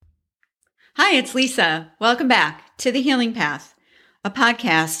Hi, it's Lisa. Welcome back to The Healing Path, a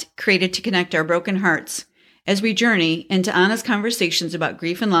podcast created to connect our broken hearts as we journey into honest conversations about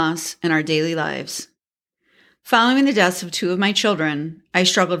grief and loss in our daily lives. Following the deaths of two of my children, I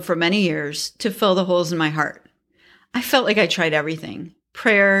struggled for many years to fill the holes in my heart. I felt like I tried everything: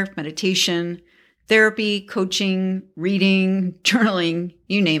 prayer, meditation, therapy, coaching, reading, journaling,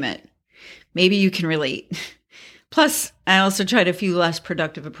 you name it. Maybe you can relate. Plus, I also tried a few less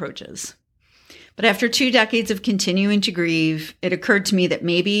productive approaches. But after 2 decades of continuing to grieve, it occurred to me that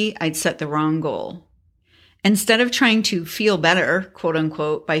maybe I'd set the wrong goal. Instead of trying to feel better, quote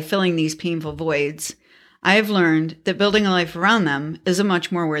unquote, by filling these painful voids, I have learned that building a life around them is a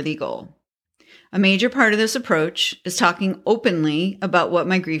much more worthy goal. A major part of this approach is talking openly about what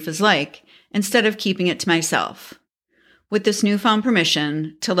my grief is like instead of keeping it to myself. With this newfound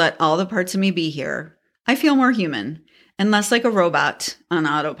permission to let all the parts of me be here, I feel more human and less like a robot on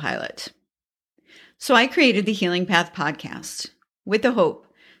autopilot. So I created the Healing Path podcast with the hope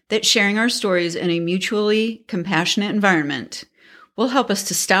that sharing our stories in a mutually compassionate environment will help us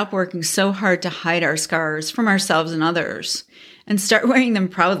to stop working so hard to hide our scars from ourselves and others and start wearing them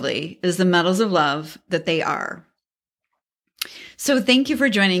proudly as the medals of love that they are. So thank you for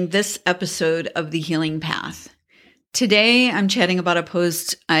joining this episode of The Healing Path. Today I'm chatting about a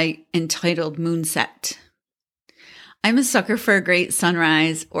post I entitled Moonset. I'm a sucker for a great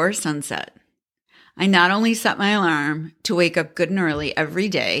sunrise or sunset. I not only set my alarm to wake up good and early every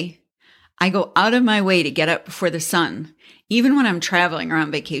day, I go out of my way to get up before the sun, even when I'm traveling or on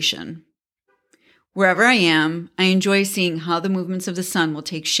vacation. Wherever I am, I enjoy seeing how the movements of the sun will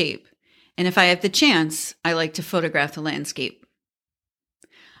take shape, and if I have the chance, I like to photograph the landscape.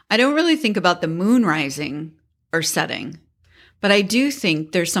 I don't really think about the moon rising or setting, but I do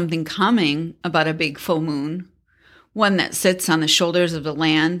think there's something calming about a big full moon, one that sits on the shoulders of the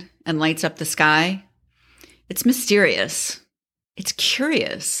land and lights up the sky. It's mysterious. It's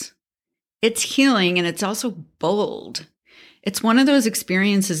curious. It's healing, and it's also bold. It's one of those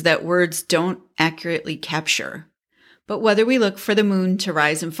experiences that words don't accurately capture. But whether we look for the moon to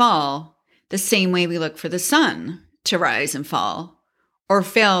rise and fall, the same way we look for the sun to rise and fall, or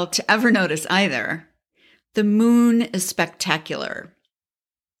fail to ever notice either, the moon is spectacular.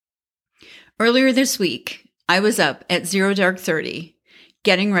 Earlier this week, I was up at 0:30,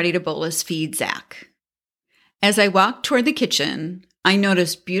 getting ready to bolus feed Zach. As I walked toward the kitchen, I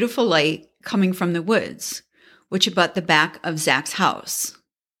noticed beautiful light coming from the woods, which abut the back of Zach's house.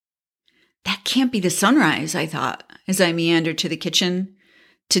 That can't be the sunrise, I thought, as I meandered to the kitchen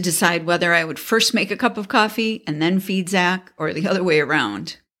to decide whether I would first make a cup of coffee and then feed Zach, or the other way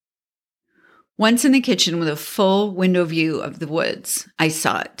around. Once in the kitchen with a full window view of the woods, I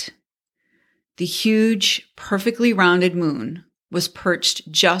saw it. The huge, perfectly rounded moon was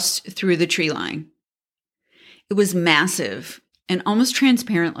perched just through the tree line. It was massive and almost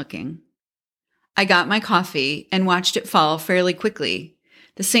transparent looking. I got my coffee and watched it fall fairly quickly,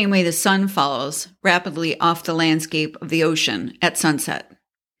 the same way the sun falls rapidly off the landscape of the ocean at sunset.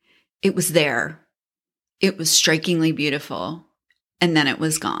 It was there. It was strikingly beautiful, and then it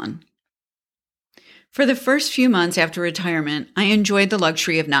was gone. For the first few months after retirement, I enjoyed the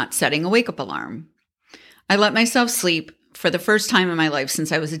luxury of not setting a wake-up alarm. I let myself sleep for the first time in my life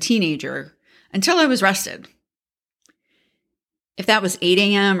since I was a teenager until I was rested. If that was 8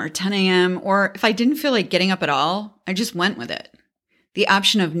 a.m. or 10 a.m., or if I didn't feel like getting up at all, I just went with it. The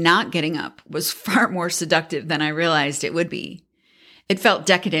option of not getting up was far more seductive than I realized it would be. It felt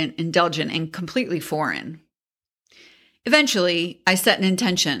decadent, indulgent, and completely foreign. Eventually, I set an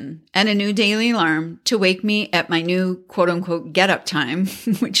intention and a new daily alarm to wake me at my new quote-unquote get-up time,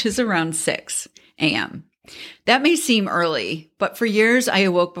 which is around 6 a.m. That may seem early, but for years I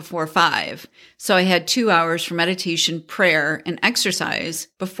awoke before 5, so I had 2 hours for meditation, prayer, and exercise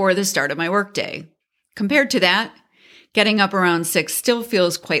before the start of my workday. Compared to that, getting up around 6 still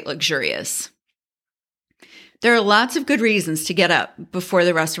feels quite luxurious. There are lots of good reasons to get up before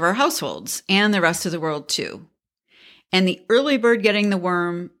the rest of our households and the rest of the world too. And the early bird getting the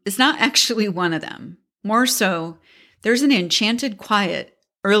worm is not actually one of them. More so, there's an enchanted quiet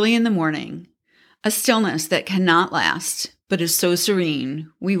early in the morning, a stillness that cannot last, but is so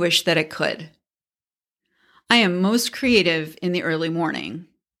serene, we wish that it could. I am most creative in the early morning.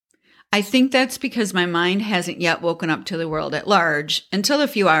 I think that's because my mind hasn't yet woken up to the world at large until a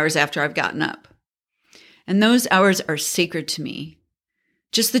few hours after I've gotten up. And those hours are sacred to me.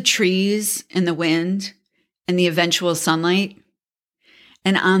 Just the trees and the wind and the eventual sunlight.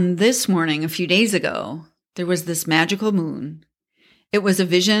 And on this morning, a few days ago, there was this magical moon. It was a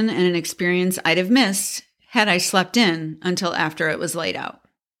vision and an experience I'd have missed had I slept in until after it was light out.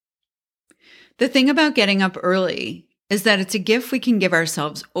 The thing about getting up early is that it's a gift we can give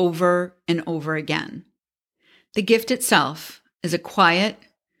ourselves over and over again. The gift itself is a quiet,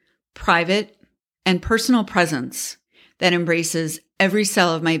 private, and personal presence that embraces every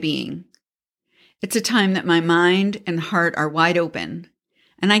cell of my being. It's a time that my mind and heart are wide open,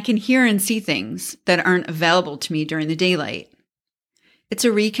 and I can hear and see things that aren't available to me during the daylight. It's a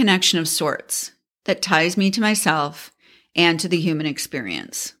reconnection of sorts that ties me to myself and to the human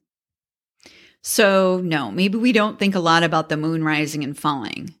experience. So, no, maybe we don't think a lot about the moon rising and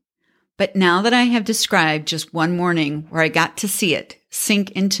falling. But now that I have described just one morning where I got to see it sink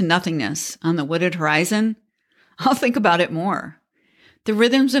into nothingness on the wooded horizon, I'll think about it more. The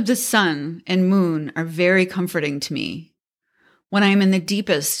rhythms of the sun and moon are very comforting to me. When I am in the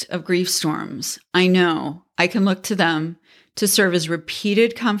deepest of grief storms, I know I can look to them to serve as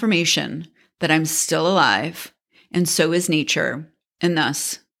repeated confirmation that I'm still alive, and so is nature, and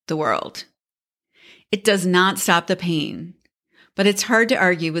thus the world. It does not stop the pain, but it's hard to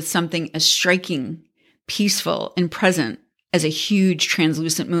argue with something as striking, peaceful, and present as a huge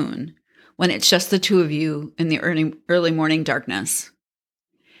translucent moon when it's just the two of you in the early morning darkness.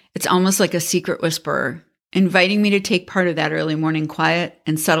 It's almost like a secret whisperer, inviting me to take part of that early morning quiet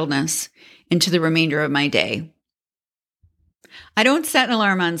and subtleness into the remainder of my day. I don't set an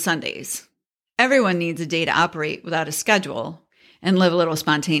alarm on Sundays. Everyone needs a day to operate without a schedule and live a little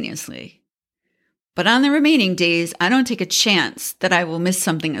spontaneously. But on the remaining days, I don't take a chance that I will miss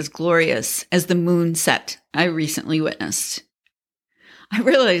something as glorious as the moon set I recently witnessed. I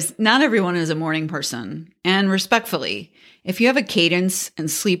realize not everyone is a morning person, and respectfully, if you have a cadence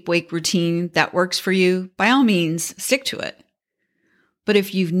and sleep-wake routine that works for you, by all means, stick to it. But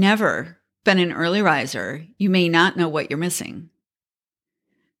if you've never been an early riser, you may not know what you're missing.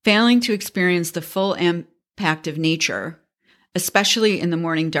 Failing to experience the full impact of nature, especially in the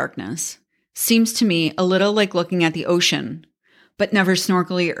morning darkness, seems to me a little like looking at the ocean, but never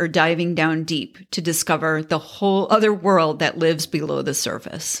snorkeling or diving down deep to discover the whole other world that lives below the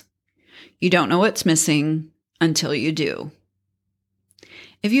surface. You don't know what's missing until you do.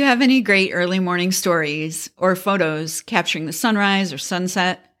 If you have any great early morning stories or photos capturing the sunrise or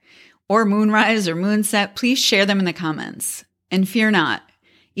sunset, or moonrise or moonset, please share them in the comments. And fear not,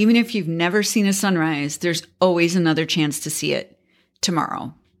 even if you've never seen a sunrise, there's always another chance to see it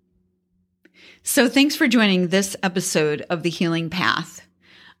tomorrow. So thanks for joining this episode of The Healing Path.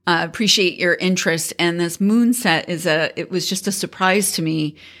 Appreciate your interest. And this moonset it was just a surprise to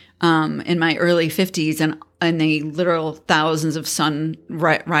me in my early 50s and the literal thousands of sun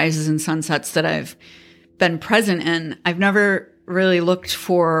rises and sunsets that I've been present in. I've never really looked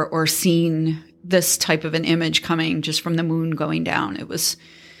for or seen this type of an image coming just from the moon going down. It was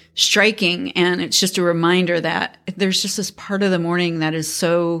striking. And it's just a reminder that there's just this part of the morning that is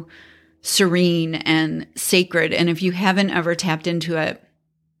so serene and sacred. And if you haven't ever tapped into it,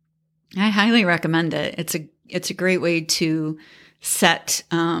 I highly recommend it. It's a great way to set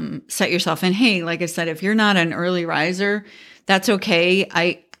yourself. And hey, like I said, if you're not an early riser, that's okay.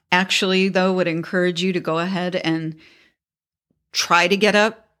 I actually, though, would encourage you to go ahead and try to get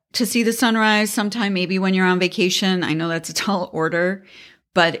up to see the sunrise sometime, maybe when you're on vacation. I know that's a tall order,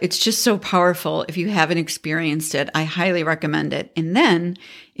 but it's just so powerful. If you haven't experienced it, I highly recommend it. And then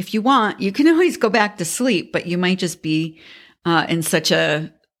if you want, you can always go back to sleep, but you might just be in such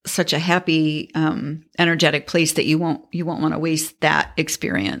a happy, energetic place that you won't want to waste that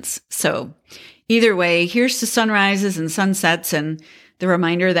experience. So either way, here's to sunrises and sunsets and the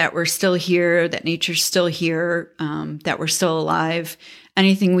reminder that we're still here, that nature's still here, that we're still alive.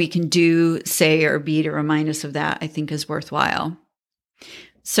 Anything we can do, say, or be to remind us of that, I think is worthwhile.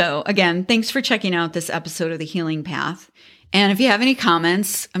 So again, thanks for checking out this episode of The Healing Path. And if you have any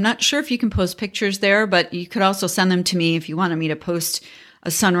comments, I'm not sure if you can post pictures there, but you could also send them to me if you wanted me to post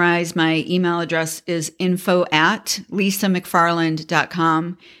a sunrise. My email address is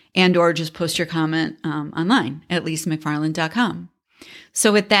info@lisamcfarland.com, and or just post your comment online at lisamcfarland.com.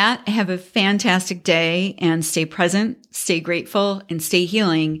 So with that, have a fantastic day and stay present, stay grateful, and stay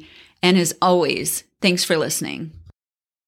healing. And as always, thanks for listening.